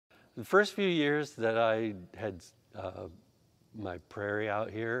The first few years that I had my prairie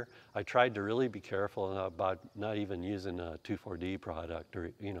out here, I tried to really be careful about not even using a 2,4-D product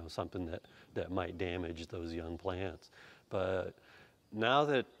or something that might damage those young plants. But now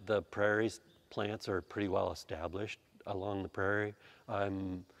that the prairie plants are pretty well established along the prairie,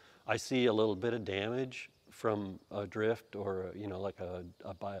 I see a little bit of damage from a drift or like a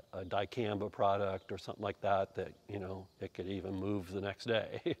dicamba product or something like that it could even move the next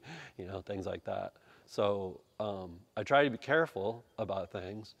day, things like that. So I try to be careful about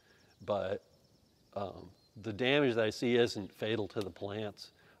things, but the damage that I see isn't fatal to the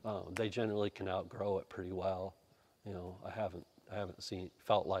plants. They generally can outgrow it pretty well. I haven't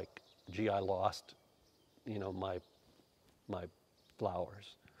felt like, gee, I lost my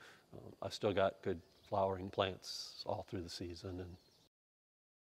flowers. I've still got good flowering plants all through the season, and